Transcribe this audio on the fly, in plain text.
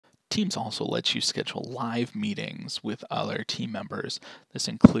Teams also lets you schedule live meetings with other team members. This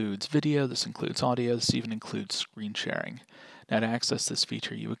includes video, this includes audio, this even includes screen sharing. Now, to access this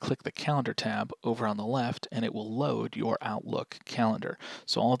feature, you would click the Calendar tab over on the left, and it will load your Outlook calendar.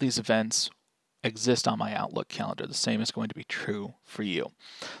 So all of these events exist on my Outlook calendar. The same is going to be true for you.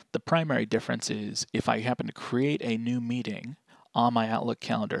 The primary difference is if I happen to create a new meeting on my Outlook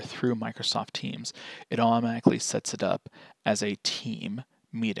calendar through Microsoft Teams, it automatically sets it up as a team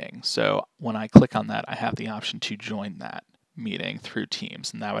meeting. So when I click on that, I have the option to join that meeting through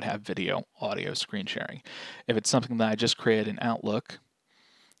Teams, and that would have video, audio, screen sharing. If it's something that I just created in Outlook,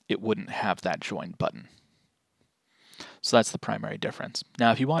 it wouldn't have that join button. So that's the primary difference.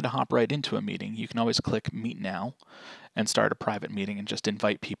 Now, if you want to hop right into a meeting, you can always click Meet Now and start a private meeting and just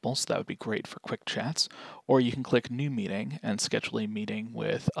invite people, so that would be great for quick chats. Or you can click New Meeting and schedule a meeting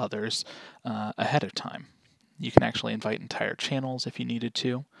with others ahead of time. You can actually invite entire channels if you needed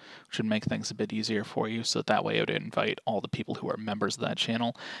to, which would make things a bit easier for you. So that way it would invite all the people who are members of that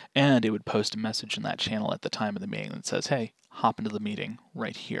channel, and it would post a message in that channel at the time of the meeting that says, hey, hop into the meeting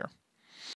right here.